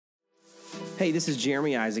Hey, this is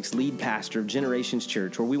Jeremy Isaacs, lead pastor of Generations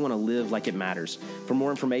Church, where we want to live like it matters. For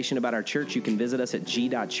more information about our church, you can visit us at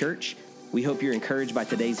g.church. We hope you're encouraged by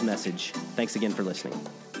today's message. Thanks again for listening.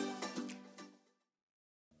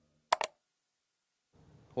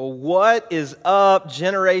 Well, what is up,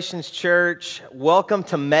 Generations Church? Welcome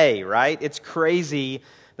to May, right? It's crazy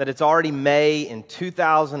that it's already May in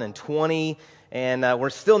 2020, and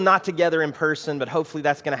we're still not together in person, but hopefully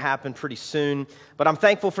that's going to happen pretty soon. But I'm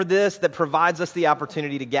thankful for this that provides us the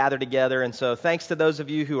opportunity to gather together. And so thanks to those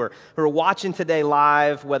of you who are watching today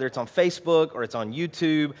live, whether it's on Facebook or it's on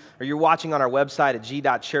YouTube, or you're watching on our website at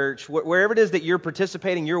g.church, wherever it is that you're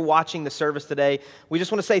participating, you're watching the service today, we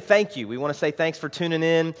just want to say thank you. We want to say thanks for tuning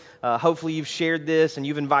in. Hopefully you've shared this and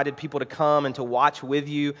you've invited people to come and to watch with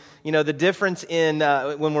you. You know, the difference in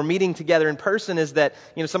when we're meeting together in person is that,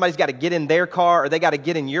 you know, somebody's got to get in their car or they got to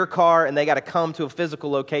get in your car and they got to come to a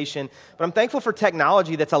physical location. But I'm thankful for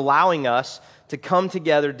technology that's allowing us to come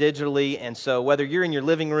together digitally. And so whether you're in your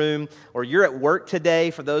living room or you're at work today,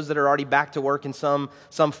 for those that are already back to work in some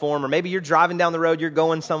form, or maybe you're driving down the road, you're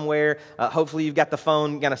going somewhere, hopefully you've got the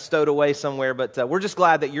phone kind of stowed away somewhere, but we're just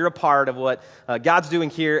glad that you're a part of what God's doing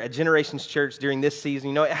here at Generations Church during this season.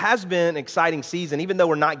 You know, it has been an exciting season, even though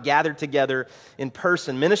we're not gathered together in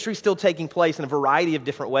person. Ministry's still taking place in a variety of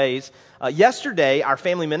different ways. Yesterday, our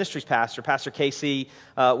family ministries pastor, Pastor Casey,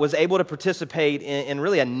 was able to participate in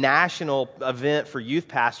really a national event for youth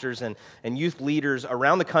pastors and youth leaders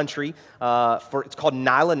around the country. It's called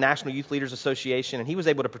NYLA, National Youth Leaders Association, and he was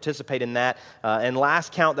able to participate in that. And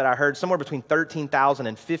last count that I heard, somewhere between 13,000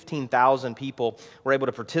 and 15,000 people were able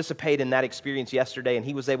to participate in that experience yesterday, and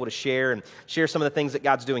he was able to share some of the things that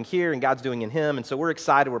God's doing here and God's doing in him. And so we're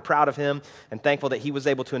excited, we're proud of him, and thankful that he was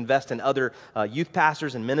able to invest in other youth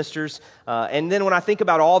pastors and ministers. And then when I think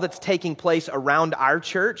about all that's taking place around our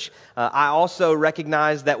church, I also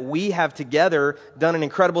recognize that we have together done an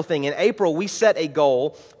incredible thing. In April, we set a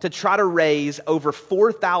goal to try to raise over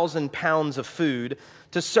 4,000 pounds of food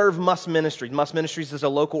to serve Must Ministries. Must Ministries is a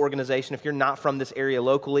local organization. If you're not from this area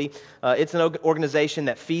locally, it's an organization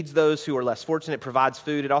that feeds those who are less fortunate, provides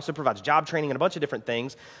food. It also provides job training and a bunch of different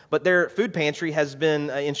things. But their food pantry has been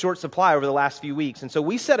in short supply over the last few weeks. And so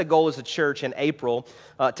we set a goal as a church in April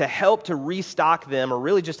to help to restock them, or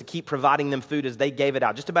really just to keep providing them food as they gave it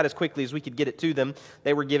out. Just about as quickly as we could get it to them,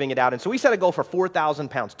 they were giving it out. And so we set a goal for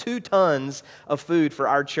 4,000 pounds, 2 tons of food for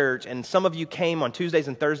our church. And some of you came on Tuesdays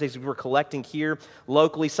and Thursdays. We were collecting here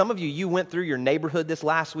locally. Some of you went through your neighborhood this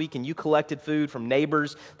last week and you collected food from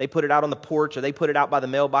neighbors. They put it out on the porch or they put it out by the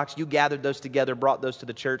mailbox. You gathered those together, brought those to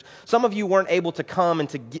the church. Some of you weren't able to come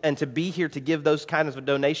and to be here to give those kinds of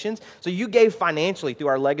donations. So you gave financially through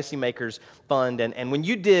our Legacy Makers Fund. And when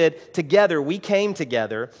you did, together, we came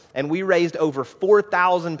together and we raised over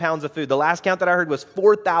 4,000 pounds of food. The last count that I heard was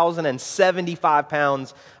 4,075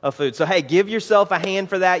 pounds of food. So hey, give yourself a hand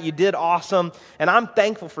for that. You did awesome. And I'm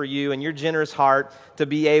thankful for you and your generous heart to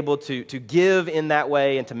be able to give in that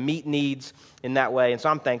way and to meet needs in that way. And so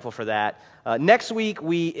I'm thankful for that. Next week,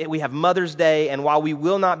 we have Mother's Day, and while we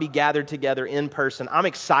will not be gathered together in person, I'm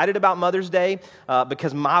excited about Mother's Day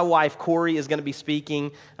because my wife, Corey, is going to be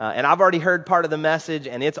speaking, and I've already heard part of the message,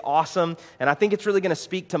 and it's awesome, and I think it's really going to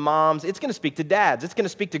speak to moms. It's going to speak to dads. It's going to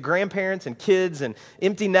speak to grandparents and kids and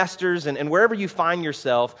empty nesters, and wherever you find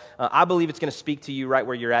yourself, I believe it's going to speak to you right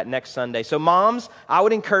where you're at next Sunday. So moms, I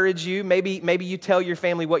would encourage you, maybe you tell your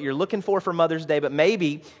family what you're looking for Mother's Day, but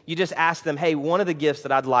maybe you just ask them, hey, one of the gifts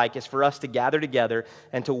that I'd like is for us to gather together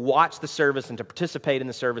and to watch the service and to participate in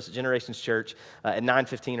the service at Generations Church at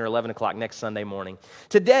 9:15 or 11 o'clock next Sunday morning.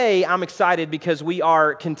 Today, I'm excited because we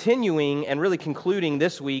are continuing and really concluding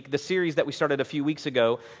this week the series that we started a few weeks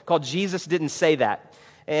ago called Jesus Didn't Say That.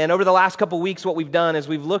 And over the last couple weeks, what we've done is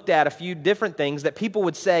we've looked at a few different things that people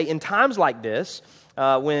would say in times like this,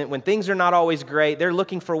 when things are not always great. They're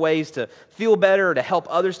looking for ways to feel better or to help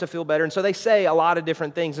others to feel better. And so they say a lot of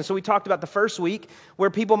different things. And so we talked about the first week where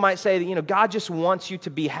people might say that, you know, God just wants you to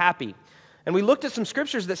be happy. And we looked at some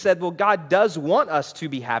scriptures that said, well, God does want us to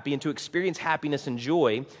be happy and to experience happiness and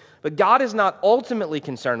joy, but God is not ultimately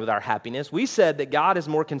concerned with our happiness. We said that God is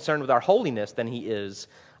more concerned with our holiness than He is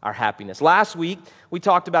our happiness. Last week, we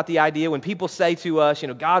talked about the idea when people say to us, you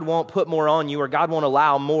know, God won't put more on you or God won't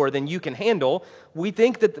allow more than you can handle. We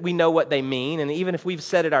think that we know what they mean, and even if we've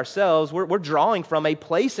said it ourselves, we're drawing from a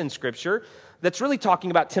place in Scripture that's really talking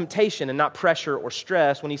about temptation and not pressure or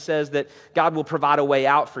stress when He says that God will provide a way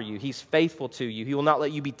out for you. He's faithful to you. He will not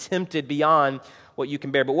let you be tempted beyond what you can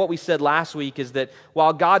bear. But what we said last week is that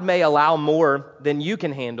while God may allow more than you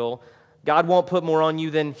can handle, God won't put more on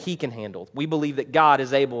you than He can handle. We believe that God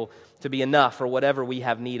is able to be enough for whatever we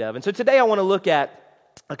have need of. And so today I want to look at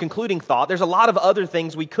a concluding thought. There's a lot of other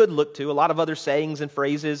things we could look to, a lot of other sayings and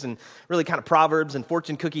phrases and really kind of proverbs and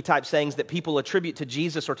fortune cookie type sayings that people attribute to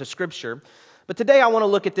Jesus or to Scripture. But today I want to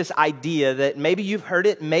look at this idea that maybe you've heard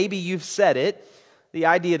it, maybe you've said it, the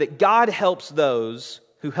idea that God helps those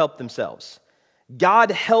who help themselves.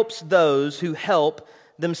 God helps those who help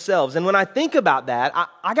themselves. And when I think about that,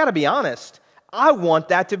 I got to be honest, I want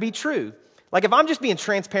that to be true. Like if I'm just being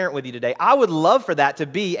transparent with you today, I would love for that to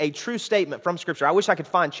be a true statement from Scripture. I wish I could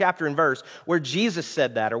find chapter and verse where Jesus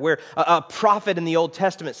said that or where a prophet in the Old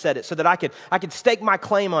Testament said it so that I could stake my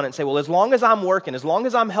claim on it and say, well, as long as I'm working, as long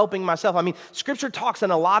as I'm helping myself. I mean, Scripture talks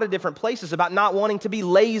in a lot of different places about not wanting to be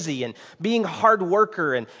lazy and being a hard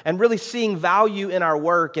worker and really seeing value in our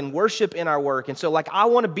work and worship in our work. And so like I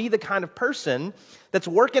want to be the kind of person that's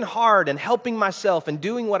working hard and helping myself and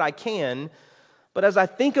doing what I can. But as I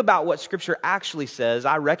think about what Scripture actually says,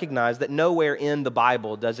 I recognize that nowhere in the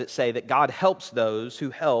Bible does it say that God helps those who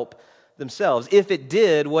help themselves. If it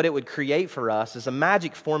did, what it would create for us is a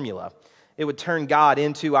magic formula. It would turn God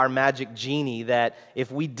into our magic genie that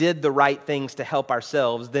if we did the right things to help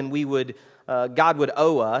ourselves, then God would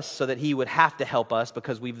owe us so that He would have to help us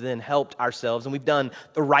because we've then helped ourselves and we've done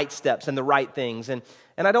the right steps and the right things.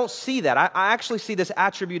 And I don't see that. I actually see this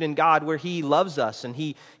attribute in God where He loves us and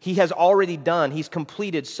He has already done. He's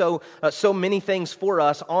completed so many things for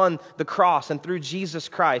us on the cross and through Jesus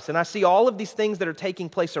Christ. And I see all of these things that are taking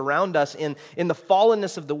place around us in the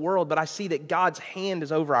fallenness of the world, but I see that God's hand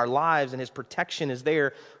is over our lives and His protection is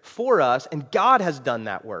there for us, and God has done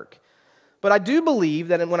that work. But I do believe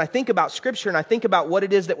that when I think about Scripture and I think about what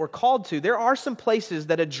it is that we're called to, there are some places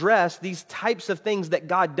that address these types of things that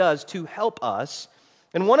God does to help us.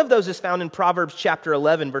 And one of those is found in Proverbs chapter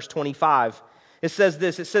 11, verse 25. It says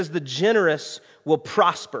this, it says, the generous will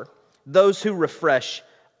prosper. Those who refresh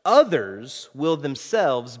others will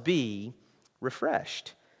themselves be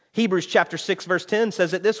refreshed. Hebrews chapter 6, verse 10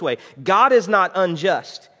 says it this way, God is not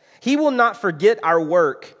unjust. He will not forget our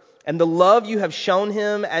work and the love you have shown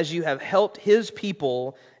Him as you have helped His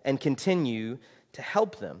people and continue to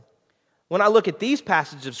help them. When I look at these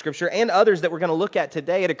passages of Scripture and others that we're going to look at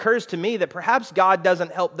today, it occurs to me that perhaps God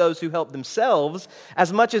doesn't help those who help themselves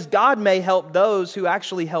as much as God may help those who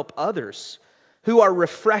actually help others, who are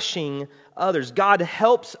refreshing others. God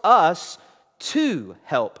helps us to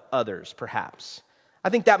help others, perhaps. I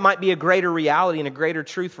think that might be a greater reality and a greater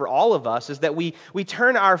truth for all of us, is that we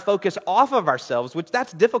turn our focus off of ourselves, which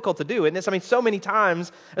that's difficult to do. And so many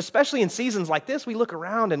times, especially in seasons like this, we look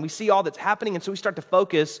around and we see all that's happening, and so we start to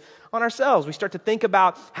focus on ourselves. We start to think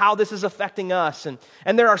about how this is affecting us. And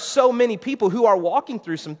there are so many people who are walking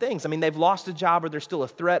through some things. I mean, they've lost a job or there's still a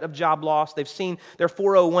threat of job loss. They've seen their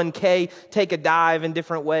 401k take a dive in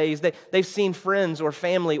different ways. They've seen friends or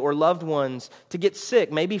family or loved ones to get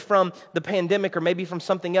sick, maybe from the pandemic or maybe from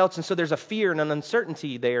something else. And so there's a fear and an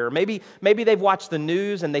uncertainty there. Maybe they've watched the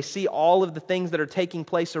news and they see all of the things that are taking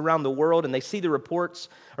place around the world and they see the reports.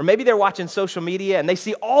 Or maybe they're watching social media and they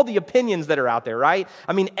see all the opinions that are out there, right?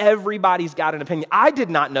 I mean, everybody's got an opinion. I did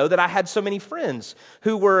not know that I had so many friends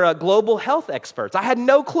who were global health experts. I had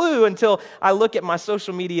no clue until I look at my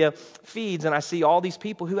social media feeds and I see all these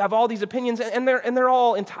people who have all these opinions, and they're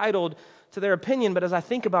all entitled to their opinion. But as I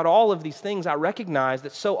think about all of these things, I recognize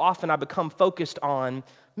that so often I become focused on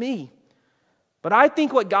me. But I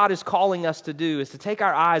think what God is calling us to do is to take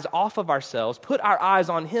our eyes off of ourselves, put our eyes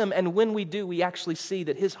on Him, and when we do, we actually see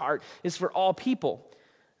that His heart is for all people.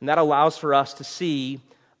 And that allows for us to see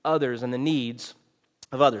others and the needs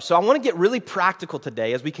of others. So I want to get really practical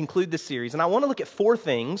today as we conclude this series, and I want to look at 4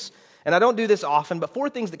 things, and I don't do this often, but 4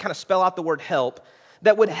 things that kind of spell out the word help,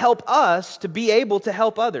 that would help us to be able to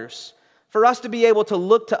help others, for us to be able to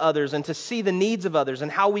look to others and to see the needs of others and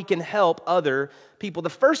how we can help other people. The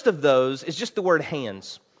first of those is just the word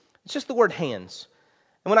hands. It's just the word hands.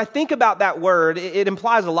 And when I think about that word, it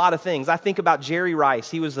implies a lot of things. I think about Jerry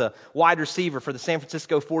Rice. He was a wide receiver for the San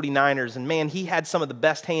Francisco 49ers. And man, he had some of the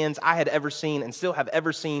best hands I had ever seen and still have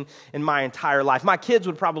ever seen in my entire life. My kids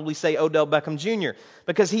would probably say Odell Beckham Jr.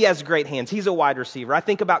 because he has great hands. He's a wide receiver. I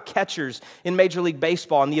think about catchers in Major League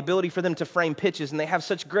Baseball and the ability for them to frame pitches. And they have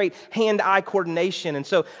such great hand-eye coordination. And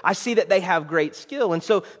so I see that they have great skill. And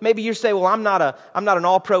so maybe you say, well, I'm not an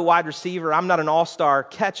all-pro wide receiver. I'm not an all-star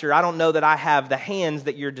catcher. I don't know that I have the hands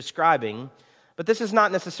that you're describing, but this is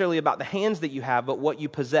not necessarily about the hands that you have, but what you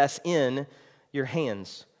possess in your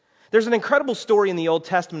hands. There's an incredible story in the Old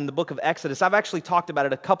Testament in the book of Exodus. I've actually talked about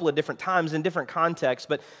it a couple of different times in different contexts,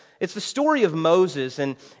 but It's the story of Moses,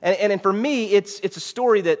 and for me, it's a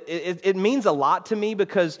story that it means a lot to me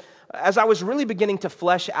because as I was really beginning to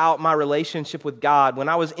flesh out my relationship with God when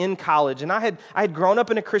I was in college, and I had grown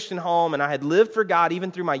up in a Christian home, and I had lived for God even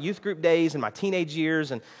through my youth group days and my teenage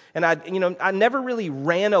years, and I never really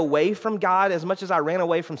ran away from God as much as I ran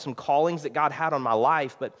away from some callings that God had on my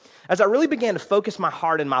life. But as I really began to focus my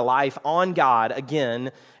heart and my life on God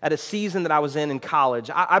again at a season that I was in college,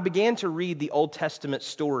 I began to read the Old Testament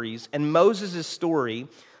stories, and Moses' story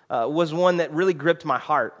was one that really gripped my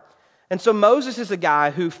heart. And so Moses is a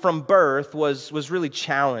guy who from birth was really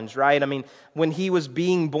challenged, right? I mean, when he was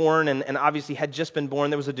being born and obviously had just been born,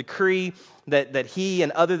 there was a decree that he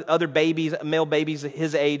and other babies, male babies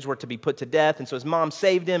his age, were to be put to death. And so his mom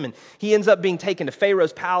saved him, and he ends up being taken to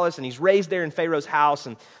Pharaoh's palace, and he's raised there in Pharaoh's house.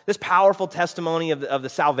 And this powerful testimony of the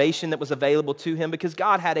salvation that was available to him because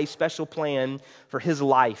God had a special plan for his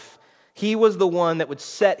life. He was the one that would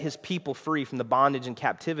set his people free from the bondage and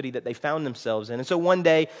captivity that they found themselves in. And so one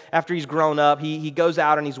day, after he's grown up, he goes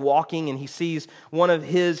out and he's walking and he sees one of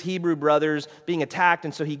his Hebrew brothers being attacked.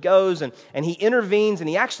 And so he goes and he intervenes and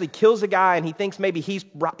he actually kills a guy, and he thinks maybe he's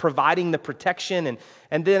providing the protection.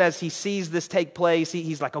 And then as he sees this take place,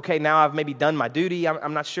 he's like, okay, now I've maybe done my duty.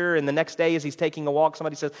 I'm not sure. And the next day as he's taking a walk,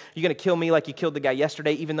 somebody says, you're going to kill me like you killed the guy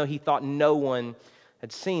yesterday, even though he thought no one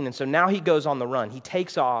had seen. And so now he goes on the run. He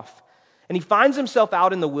takes off. And he finds himself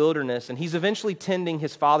out in the wilderness, and he's eventually tending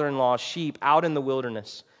his father-in-law's sheep out in the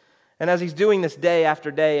wilderness. And as he's doing this day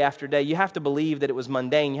after day after day, you have to believe that it was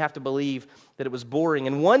mundane. You have to believe that it was boring.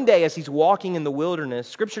 And one day as he's walking in the wilderness,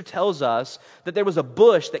 Scripture tells us that there was a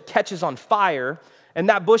bush that catches on fire, and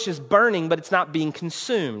that bush is burning, but it's not being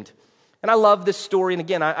consumed. And I love this story, and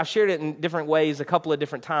again, I've shared it in different ways a couple of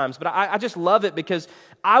different times, but I just love it because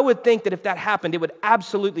I would think that if that happened, it would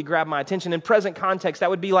absolutely grab my attention. In present context,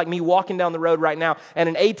 that would be like me walking down the road right now, and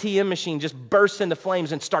an ATM machine just bursts into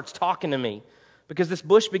flames and starts talking to me. Because this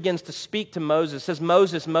bush begins to speak to Moses. It says,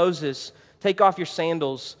 Moses, Moses, take off your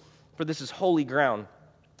sandals, for this is holy ground.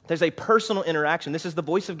 There's a personal interaction. This is the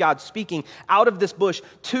voice of God speaking out of this bush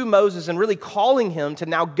to Moses and really calling him to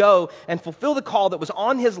now go and fulfill the call that was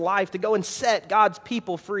on his life to go and set God's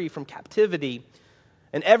people free from captivity.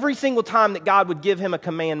 And every single time that God would give him a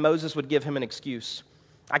command, Moses would give him an excuse.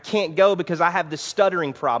 I can't go because I have this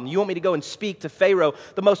stuttering problem. You want me to go and speak to Pharaoh,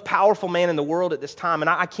 the most powerful man in the world at this time, and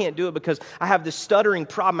I can't do it because I have this stuttering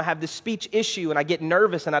problem. I have this speech issue, and I get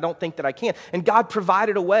nervous, and I don't think that I can. And God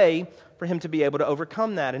provided a way for him to be able to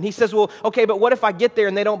overcome that. And he says, well, okay, but what if I get there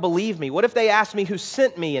and they don't believe me? What if they ask me who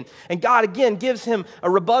sent me? And God, again, gives him a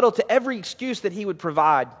rebuttal to every excuse that he would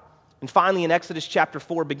provide. And finally, in Exodus chapter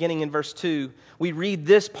 4, beginning in verse 2, we read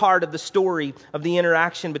this part of the story of the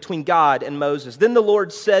interaction between God and Moses. Then the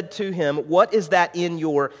Lord said to him, what is that in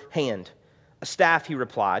your hand? A staff, he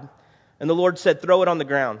replied. And the Lord said, throw it on the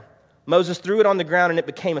ground. Moses threw it on the ground, and it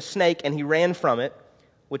became a snake, and he ran from it,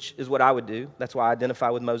 which is what I would do. That's why I identify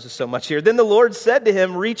with Moses so much here. Then the Lord said to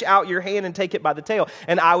him, reach out your hand and take it by the tail.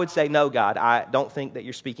 And I would say, no, God, I don't think that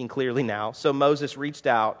you're speaking clearly now. So Moses reached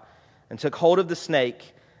out and took hold of the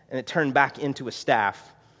snake, and it turned back into a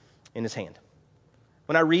staff in his hand.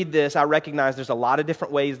 When I read this, I recognize there's a lot of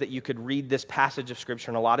different ways that you could read this passage of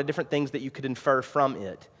Scripture and a lot of different things that you could infer from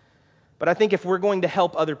it. But I think if we're going to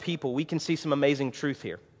help other people, we can see some amazing truth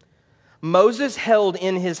here. Moses held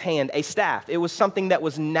in his hand a staff. It was something that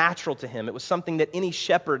was natural to him. It was something that any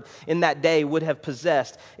shepherd in that day would have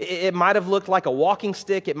possessed. It might have looked like a walking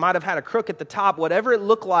stick. It might have had a crook at the top. Whatever it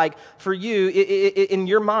looked like for you, in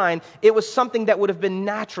your mind, it was something that would have been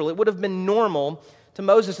natural. It would have been normal to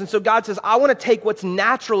Moses. And so God says, I want to take what's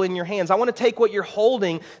natural in your hands. I want to take what you're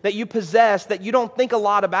holding that you possess, that you don't think a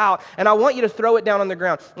lot about, and I want you to throw it down on the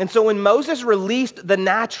ground. And so when Moses released the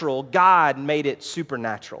natural, God made it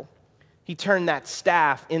supernatural. He turned that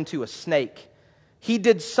staff into a snake. He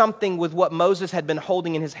did something with what Moses had been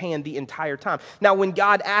holding in his hand the entire time. Now, when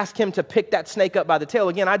God asked him to pick that snake up by the tail,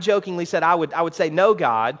 again, I jokingly said I would say, no,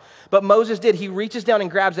 God. But Moses did. He reaches down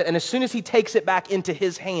and grabs it, and as soon as he takes it back into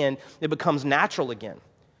his hand, it becomes natural again.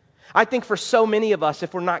 I think for so many of us,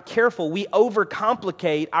 if we're not careful, we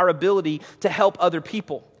overcomplicate our ability to help other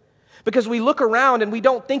people. Because we look around and we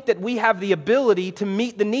don't think that we have the ability to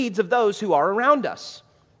meet the needs of those who are around us.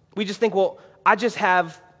 We just think, well, I just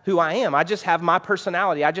have who I am. I just have my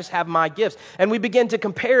personality. I just have my gifts. And we begin to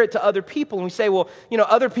compare it to other people. And we say, well,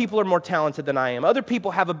 other people are more talented than I am. Other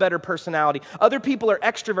people have a better personality. Other people are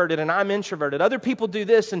extroverted and I'm introverted. Other people do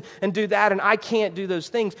this and do that and I can't do those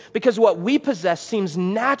things. Because what we possess seems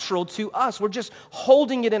natural to us. We're just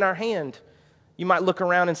holding it in our hand. You might look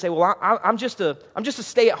around and say, well, I'm just a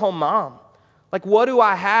stay-at-home mom. Like, what do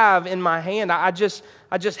I have in my hand? I just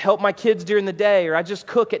help my kids during the day, or I just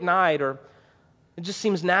cook at night, or it just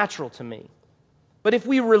seems natural to me. But if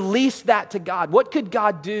we release that to God, what could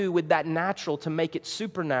God do with that natural to make it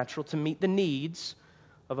supernatural to meet the needs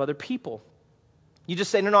of other people? You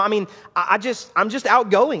just say, no, I mean, I'm just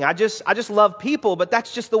outgoing. I just love people, but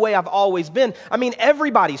that's just the way I've always been. I mean,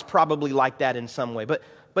 everybody's probably like that in some way, but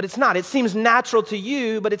it's not. It seems natural to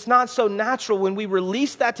you, but it's not so natural when we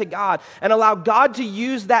release that to God and allow God to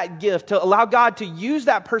use that gift, to allow God to use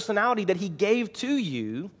that personality that He gave to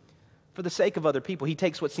you for the sake of other people. He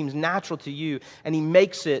takes what seems natural to you and He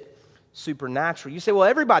makes it supernatural. You say, well,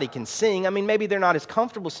 everybody can sing. I mean, maybe they're not as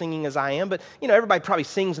comfortable singing as I am, but everybody probably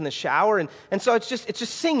sings in the shower, and so it's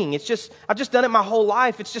just singing. I've just done it my whole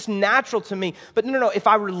life. It's just natural to me. But no, if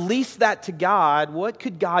I release that to God, what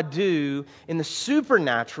could God do in the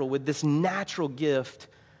supernatural with this natural gift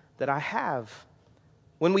that I have?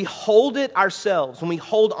 When we hold it ourselves, when we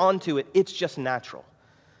hold on to it, it's just natural.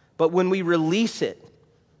 But when we release it,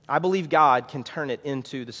 I believe God can turn it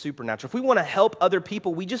into the supernatural. If we want to help other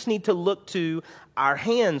people, we just need to look to our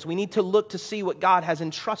hands. We need to look to see what God has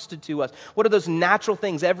entrusted to us. What are those natural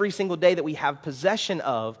things every single day that we have possession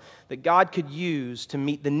of that God could use to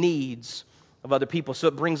meet the needs of other people? So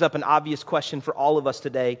it brings up an obvious question for all of us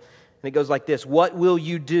today, and it goes like this: what will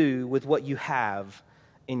you do with what you have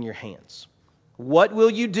in your hands? What will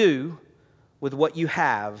you do with what you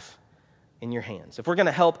have in your hands? If we're going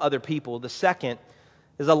to help other people, the second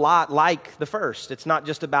is a lot like the first. It's not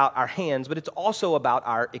just about our hands, but it's also about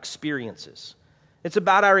our experiences. It's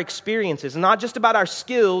about our experiences, not just about our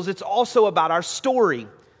skills, it's also about our story.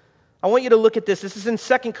 I want you to look at this. This is in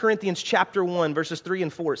 2 Corinthians chapter 1, verses 3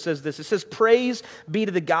 and 4. It says this. It says, "Praise be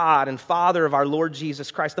to the God and Father of our Lord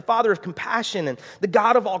Jesus Christ, the Father of compassion and the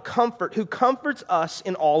God of all comfort, who comforts us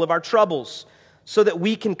in all of our troubles, so that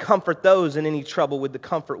we can comfort those in any trouble with the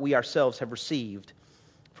comfort we ourselves have received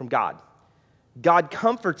from God." God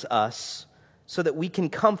comforts us so that we can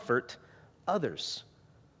comfort others.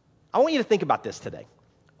 I want you to think about this today.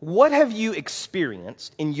 What have you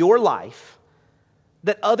experienced in your life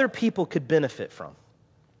that other people could benefit from?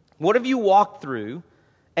 What have you walked through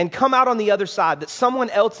and come out on the other side that someone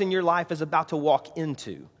else in your life is about to walk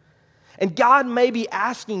into? And God may be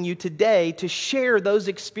asking you today to share those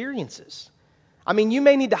experiences. I mean, you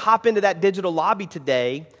may need to hop into that digital lobby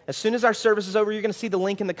today. As soon as our service is over, you're going to see the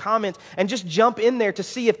link in the comments, and just jump in there to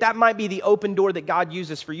see if that might be the open door that God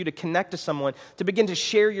uses for you to connect to someone, to begin to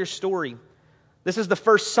share your story. This is the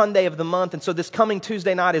first Sunday of the month, and so this coming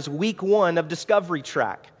Tuesday night is week 1 of Discovery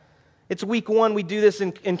Track. It's week 1. We do this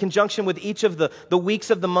in conjunction with each of the weeks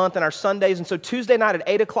of the month and our Sundays. And so Tuesday night at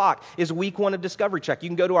 8 o'clock is week 1 of Discovery Track. You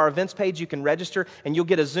can go to our events page, you can register, and you'll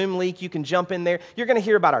get a Zoom link. You can jump in there. You're going to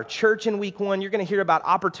hear about our church in week 1. You're going to hear about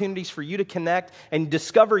opportunities for you to connect and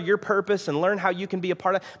discover your purpose and learn how you can be a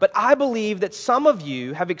part of it. But I believe that some of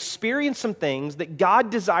you have experienced some things that God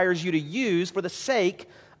desires you to use for the sake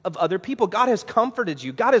of other people. God has comforted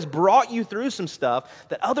you. God has brought you through some stuff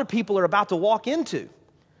that other people are about to walk into.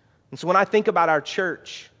 And so when I think about our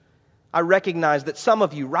church, I recognize that some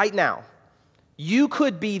of you right now, you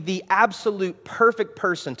could be the absolute perfect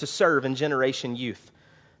person to serve in Generation Youth.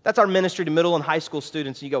 That's our ministry to middle and high school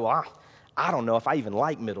students. And you go, well, I don't know if I even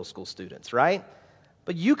like middle school students, right?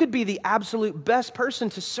 But you could be the absolute best person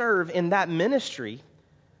to serve in that ministry,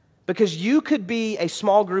 because you could be a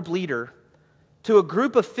small group leader to a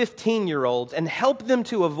group of 15-year-olds and help them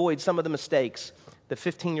to avoid some of the mistakes the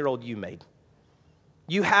 15-year-old you made.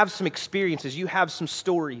 You have some experiences, you have some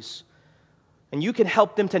stories, and you can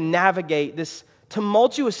help them to navigate this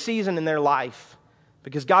tumultuous season in their life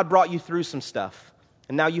because God brought you through some stuff,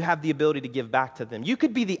 and now you have the ability to give back to them. You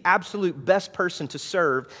could be the absolute best person to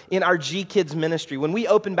serve in our G-Kids ministry. When we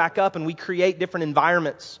open back up and we create different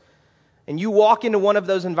environments, and you walk into one of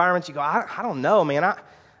those environments, you go, I don't know, man,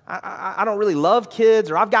 I don't really love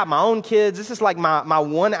kids, or I've got my own kids. This is like my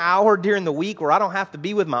 1 hour during the week where I don't have to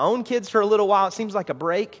be with my own kids for a little while. It seems like a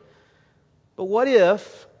break. But what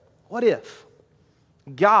if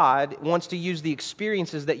God wants to use the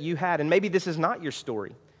experiences that you had, and maybe this is not your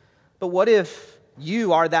story, but what if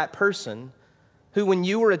you are that person who, when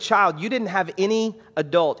you were a child, you didn't have any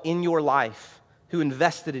adult in your life who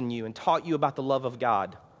invested in you and taught you about the love of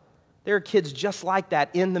God? There are kids just like that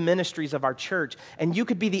in the ministries of our church, and you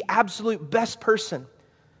could be the absolute best person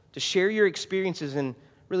to share your experiences in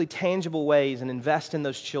really tangible ways and invest in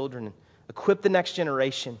those children, and equip the next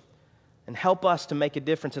generation, and help us to make a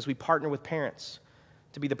difference as we partner with parents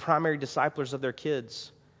to be the primary disciplers of their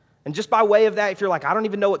kids. And just by way of that, if you're like, I don't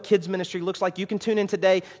even know what kids ministry looks like, you can tune in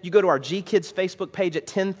today. You go to our G Kids Facebook page at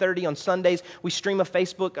 10:30 on Sundays. We stream a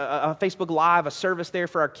Facebook Live, a service there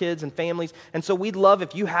for our kids and families. And so we'd love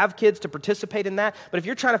if you have kids to participate in that. But if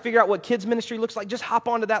you're trying to figure out what kids ministry looks like, just hop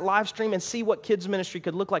onto that live stream and see what kids ministry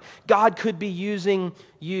could look like. God could be using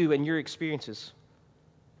you and your experiences.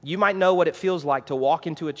 You might know what it feels like to walk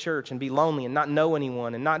into a church and be lonely and not know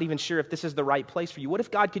anyone and not even sure if this is the right place for you. What if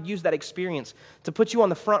God could use that experience to put you on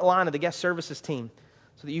the front line of the guest services team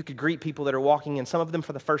so that you could greet people that are walking in, some of them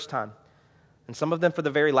for the first time and some of them for the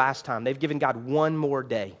very last time. They've given God one more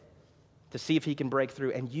day to see if He can break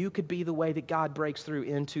through, and you could be the way that God breaks through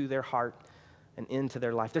into their heart and into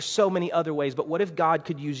their life. There's so many other ways, but what if God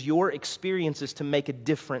could use your experiences to make a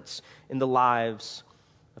difference in the lives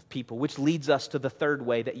of people, which leads us to the third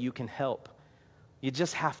way that you can help. You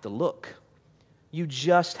just have to look. You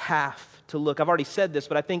just have to look. I've already said this,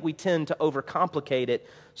 but I think we tend to overcomplicate it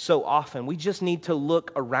so often. We just need to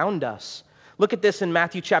look around us. Look at this in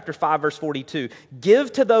Matthew chapter 5, verse 42. Give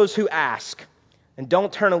to those who ask, and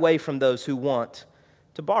don't turn away from those who want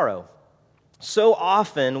to borrow. So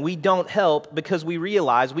often we don't help because we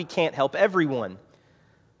realize we can't help everyone.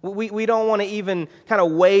 We don't want to even kind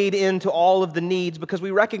of wade into all of the needs because we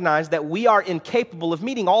recognize that we are incapable of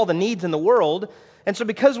meeting all the needs in the world. And so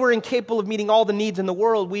because we're incapable of meeting all the needs in the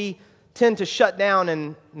world, we tend to shut down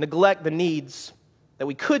and neglect the needs that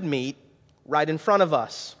we could meet right in front of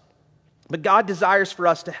us. But God desires for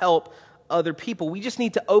us to help other people. We just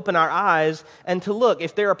need to open our eyes and to look.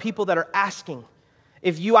 If there are people that are asking,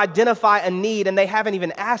 if you identify a need and they haven't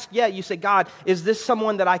even asked yet, you say, God, is this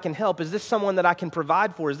someone that I can help? Is this someone that I can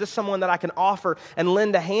provide for? Is this someone that I can offer and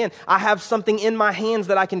lend a hand? I have something in my hands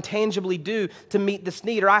that I can tangibly do to meet this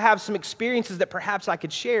need, or I have some experiences that perhaps I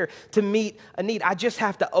could share to meet a need. I just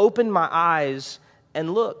have to open my eyes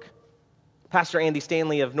and look. Pastor Andy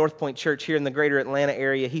Stanley of North Point Church here in the greater Atlanta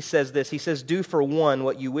area, he says this. He says, do for one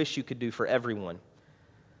what you wish you could do for everyone.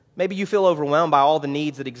 Maybe you feel overwhelmed by all the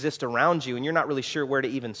needs that exist around you and you're not really sure where to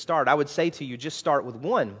even start. I would say to you, just start with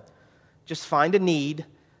one. Just find a need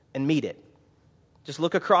and meet it. Just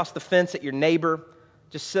look across the fence at your neighbor.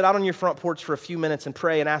 Just sit out on your front porch for a few minutes and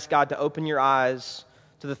pray and ask God to open your eyes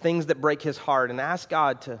to the things that break His heart, and ask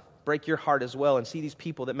God to break your heart as well and see these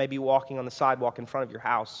people that may be walking on the sidewalk in front of your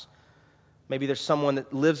house. Maybe there's someone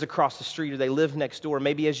that lives across the street, or they live next door.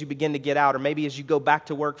 Maybe as you begin to get out, or maybe as you go back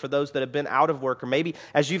to work for those that have been out of work, or maybe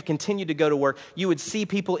as you've continued to go to work, you would see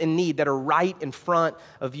people in need that are right in front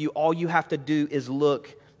of you. All you have to do is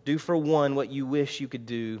look. Do for one what you wish you could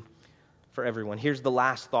do for everyone. Here's the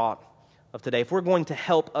last thought of today. If we're going to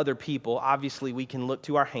help other people, obviously we can look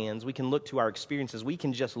to our hands, we can look to our experiences, we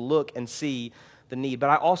can just look and see the need. But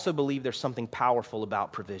I also believe there's something powerful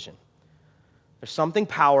about provision. There's something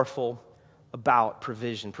powerful about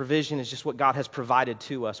provision. Provision is just what God has provided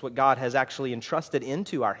to us, what God has actually entrusted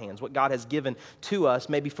into our hands, what God has given to us,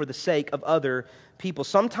 maybe for the sake of other people.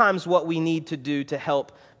 Sometimes what we need to do to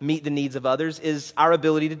help meet the needs of others is our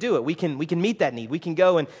ability to do it. We can meet that need. We can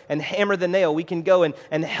go and hammer the nail. We can go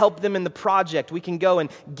and help them in the project. We can go and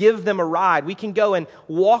give them a ride. We can go and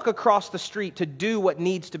walk across the street to do what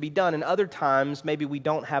needs to be done. And other times, maybe we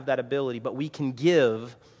don't have that ability, but we can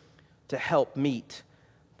give to help meet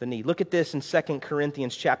the need. Look at this in 2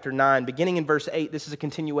 Corinthians chapter 9, beginning in verse 8. This is a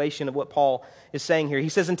continuation of what Paul is saying here. He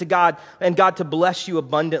says, and God to bless you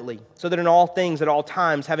abundantly, so that in all things at all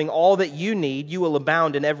times, having all that you need, you will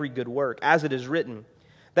abound in every good work. As it is written,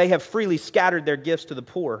 they have freely scattered their gifts to the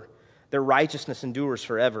poor. Their righteousness endures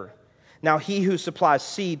forever. Now he who supplies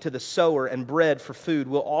seed to the sower and bread for food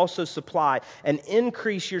will also supply and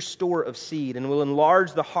increase your store of seed, and will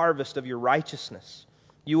enlarge the harvest of your righteousness.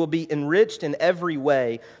 You will be enriched in every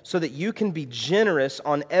way, so that you can be generous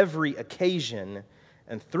on every occasion.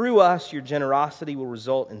 And through us, your generosity will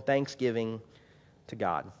result in thanksgiving to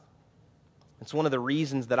God. It's one of the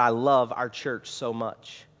reasons that I love our church so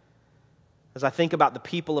much. As I think about the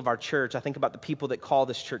people of our church, I think about the people that call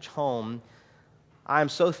this church home, I am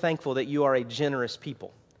so thankful that you are a generous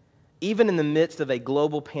people. Even in the midst of a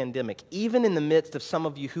global pandemic, even in the midst of some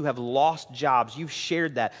of you who have lost jobs, you've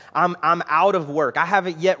shared that. I'm out of work. I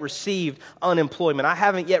haven't yet received unemployment. I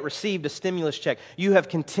haven't yet received a stimulus check. You have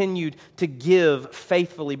continued to give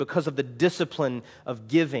faithfully because of the discipline of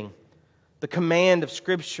giving, the command of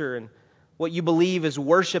Scripture, and what you believe is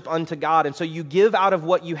worship unto God. And so you give out of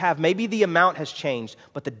what you have. Maybe the amount has changed,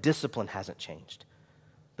 but the discipline hasn't changed.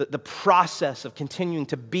 The process of continuing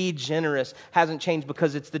to be generous hasn't changed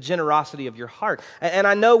because it's the generosity of your heart. And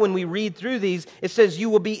I know when we read through these, it says you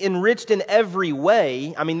will be enriched in every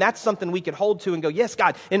way. I mean, that's something we could hold to and go, yes,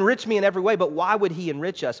 God, enrich me in every way. But why would He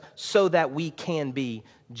enrich us? So that we can be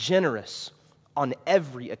generous on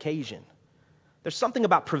every occasion. There's something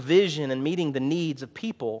about provision and meeting the needs of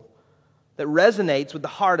people that resonates with the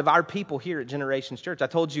heart of our people here at Generations Church. I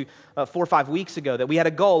told you 4 or 5 weeks ago that we had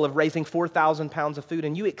a goal of raising 4,000 pounds of food,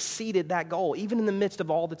 and you exceeded that goal. Even in the midst of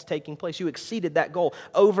all that's taking place, you exceeded that goal,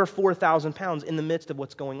 over 4,000 pounds in the midst of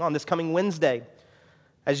what's going on. This coming Wednesday,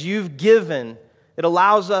 as you've given, it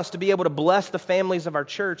allows us to be able to bless the families of our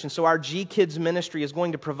church, and so our G Kids ministry is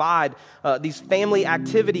going to provide these family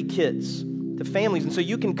activity kits to families. And so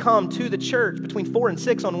you can come to the church between 4 and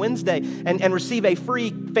 6 on Wednesday and receive a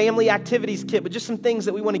free family activities kit with just some things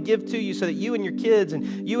that we want to give to you so that you and your kids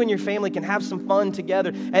and you and your family can have some fun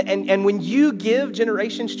together. And when you give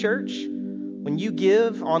Generations Church, when you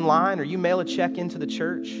give online or you mail a check into the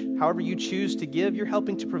church, however you choose to give, you're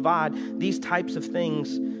helping to provide these types of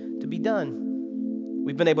things to be done.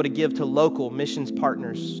 We've been able to give to local missions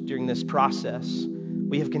partners during this process.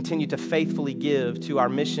 We have continued to faithfully give to our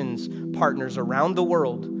missions partners around the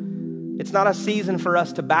world. It's not a season for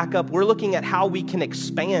us to back up. We're looking at how we can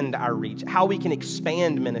expand our reach, how we can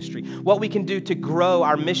expand ministry, what we can do to grow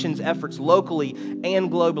our missions efforts locally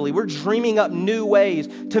and globally. We're dreaming up new ways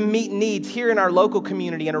to meet needs here in our local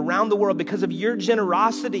community and around the world because of your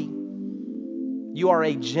generosity. You are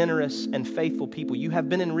a generous and faithful people. You have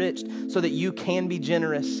been enriched so that you can be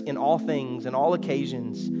generous in all things and all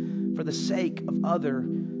occasions for the sake of other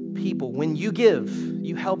people. When you give,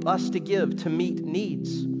 you help us to give to meet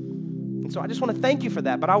needs. And so I just want to thank you for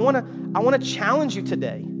that. But I want to challenge you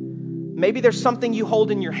today. Maybe there's something you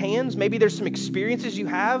hold in your hands. Maybe there's some experiences you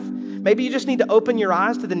have. Maybe you just need to open your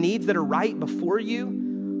eyes to the needs that are right before you.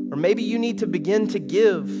 Or maybe you need to begin to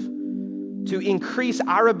give to increase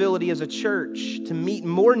our ability as a church to meet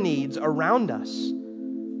more needs around us.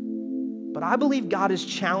 But I believe God is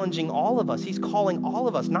challenging all of us. He's calling all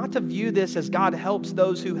of us not to view this as God helps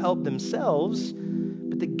those who help themselves,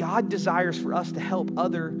 but that God desires for us to help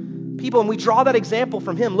other people. And we draw that example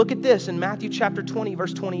from Him. Look at this in Matthew chapter 20,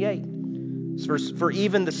 verse 28. For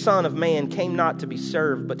even the Son of Man came not to be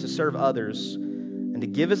served, but to serve others, and to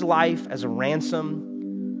give His life as a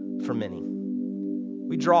ransom for many.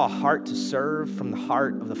 We draw a heart to serve from the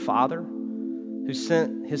heart of the Father, who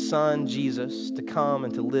sent His Son, Jesus, to come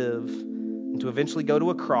and to live and to eventually go to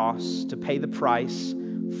a cross to pay the price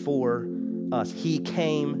for us. He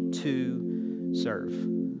came to serve.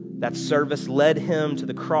 That service led Him to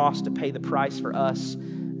the cross to pay the price for us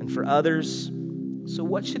and for others. So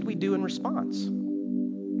what should we do in response?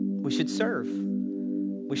 We should serve.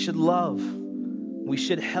 We should love. We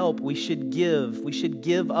should help. We should give. We should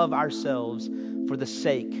give of ourselves for the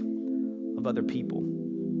sake of other people.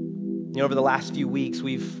 You know, over the last few weeks,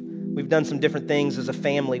 we've done some different things as a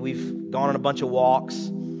family. We've gone on a bunch of walks.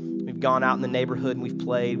 We've gone out in the neighborhood and we've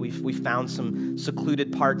played. We've found some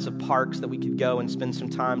secluded parts of parks that we could go and spend some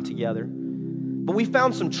time together. But we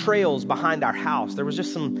found some trails behind our house. There was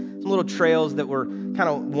just some little trails that were kind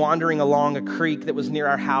of wandering along a creek that was near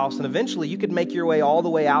our house. And eventually you could make your way all the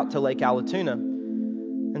way out to Lake Allatoona.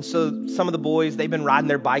 And so some of the boys, they've been riding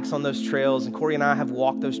their bikes on those trails. And Corey and I have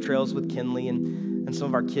walked those trails with Kinley and some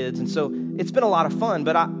of our kids. And so it's been a lot of fun.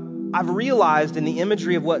 But I've realized in the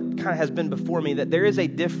imagery of what kind of has been before me that there is a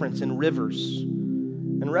difference in rivers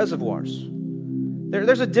and reservoirs.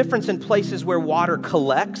 There's a difference in places where water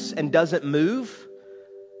collects and doesn't move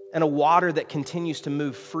and a water that continues to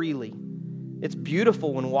move freely. It's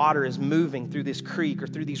beautiful when water is moving through this creek or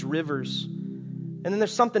through these rivers. And then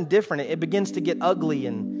there's something different. It begins to get ugly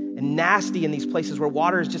and nasty in these places where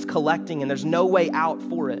water is just collecting and there's no way out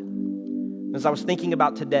for it. As I was thinking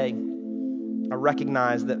about today, I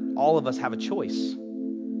recognize that all of us have a choice.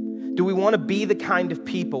 Do we want to be the kind of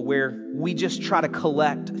people where we just try to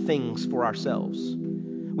collect things for ourselves?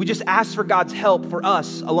 We just ask for God's help for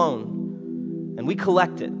us alone, and we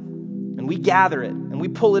collect it, and we gather it, and we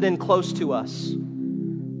pull it in close to us.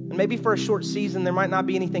 And maybe for a short season, there might not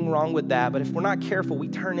be anything wrong with that, but if we're not careful, we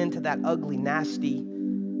turn into that ugly, nasty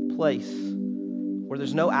place where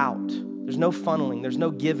there's no out, there's no funneling, there's no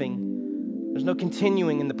giving, there's no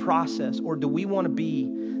continuing in the process. Or do we want to be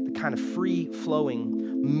the kind of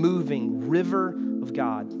free-flowing, moving river of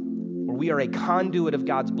God, where we are a conduit of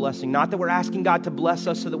God's blessing? Not that we're asking God to bless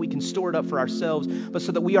us so that we can store it up for ourselves, but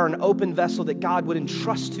so that we are an open vessel that God would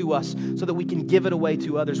entrust to us so that we can give it away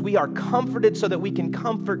to others. We are comforted so that we can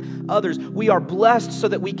comfort others. We are blessed so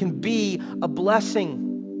that we can be a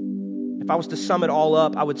blessing. If I was to sum it all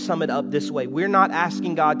up, I would sum it up this way. We're not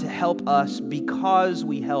asking God to help us because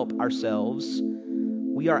we help ourselves.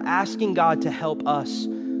 We are asking God to help us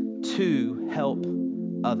to help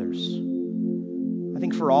others. I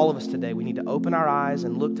think for all of us today, we need to open our eyes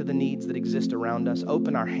and look to the needs that exist around us,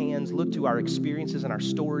 open our hands, look to our experiences and our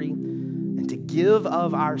story, and to give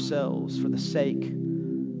of ourselves for the sake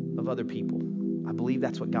of other people. I believe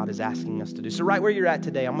that's what God is asking us to do. So right where you're at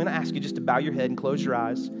today, I'm going to ask you just to bow your head and close your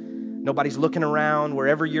eyes. Nobody's looking around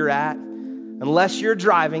wherever you're at, unless you're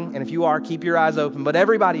driving, and if you are, keep your eyes open. But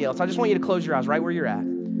everybody else, I just want you to close your eyes right where you're at.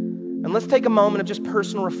 And let's take a moment of just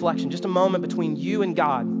personal reflection, just a moment between you and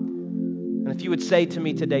God. And if you would say to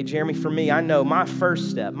me today, Jeremy, for me, I know my first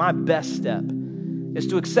step, my best step, is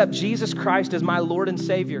to accept Jesus Christ as my Lord and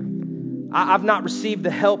Savior. I've not received the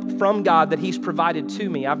help from God that He's provided to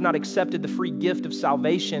me. I've not accepted the free gift of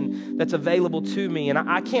salvation that's available to me. And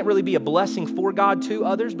I can't really be a blessing for God to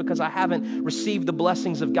others because I haven't received the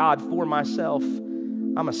blessings of God for myself.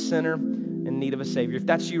 I'm a sinner in need of a Savior. If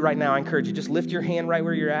that's you right now, I encourage you, just lift your hand right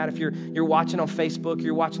where you're at. If you're watching on Facebook,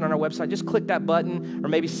 you're watching on our website, just click that button or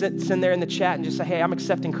maybe send there in the chat and just say, hey, I'm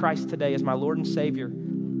accepting Christ today as my Lord and Savior.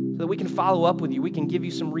 So that we can follow up with you. We can give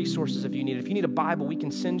you some resources if you need it. If you need a Bible, we can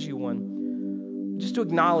send you one. Just to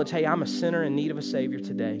acknowledge, hey, I'm a sinner in need of a Savior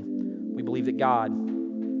today. We believe that God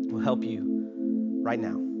will help you right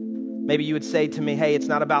now. Maybe you would say to me, hey, it's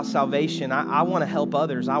not about salvation. I want to help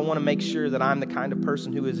others. I want to make sure that I'm the kind of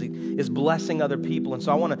person who is blessing other people. And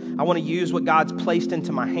so I want to use what God's placed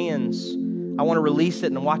into my hands. I want to release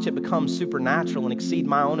it and watch it become supernatural and exceed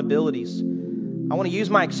my own abilities. I want to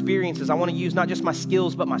use my experiences. I want to use not just my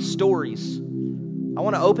skills, but my stories. I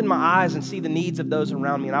want to open my eyes and see the needs of those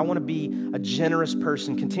around me. And I want to be a generous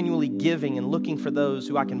person, continually giving and looking for those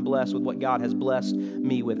who I can bless with what God has blessed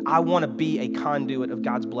me with. I want to be a conduit of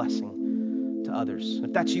God's blessing to others.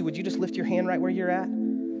 If that's you, would you just lift your hand right where you're at?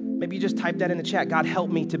 Maybe you just type that in the chat. God, help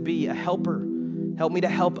me to be a helper. Help me to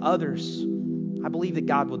help others. I believe that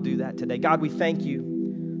God will do that today. God, we thank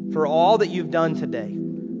you for all that you've done today.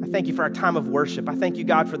 I thank you for our time of worship. I thank you,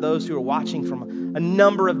 God, for those who are watching from a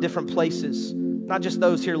number of different places. Not just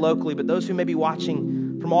those here locally, but those who may be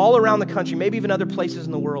watching from all around the country, maybe even other places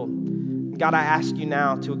in the world. God, I ask you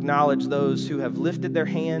now to acknowledge those who have lifted their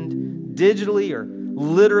hand digitally or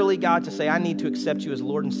literally, God, to say, I need to accept you as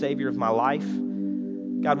Lord and Savior of my life.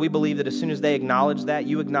 God, we believe that as soon as they acknowledge that,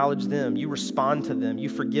 you acknowledge them, you respond to them, you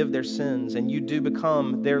forgive their sins, and you do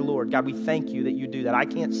become their Lord. God, we thank you that you do that. I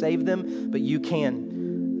can't save them, but you can.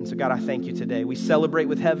 And so, God, I thank you today. We celebrate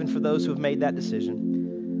with heaven for those who have made that decision.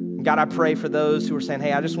 God, I pray for those who are saying,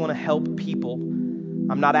 hey, I just want to help people.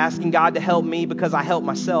 I'm not asking God to help me because I help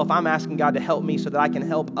myself. I'm asking God to help me so that I can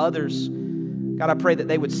help others. God, I pray that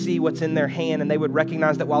they would see what's in their hand and they would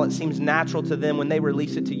recognize that while it seems natural to them, when they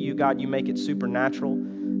release it to you, God, you make it supernatural.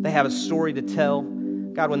 They have a story to tell.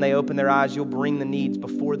 God, when they open their eyes, you'll bring the needs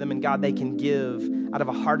before them. And God, they can give out of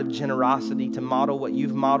a heart of generosity to model what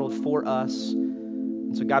you've modeled for us.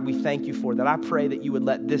 And so, God, we thank you for that. I pray that you would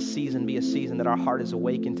let this season be a season that our heart is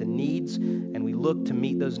awakened to needs, and we look to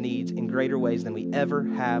meet those needs in greater ways than we ever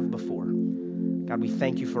have before. God, we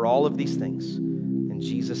thank you for all of these things. In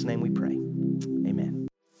Jesus' name we pray. Amen.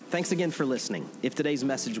 Thanks again for listening. If today's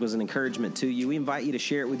message was an encouragement to you, we invite you to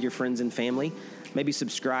share it with your friends and family. Maybe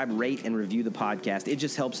subscribe, rate, and review the podcast. It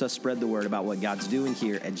just helps us spread the word about what God's doing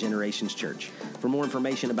here at Generations Church. For more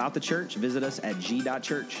information about the church, visit us at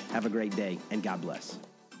g.church. Have a great day, and God bless.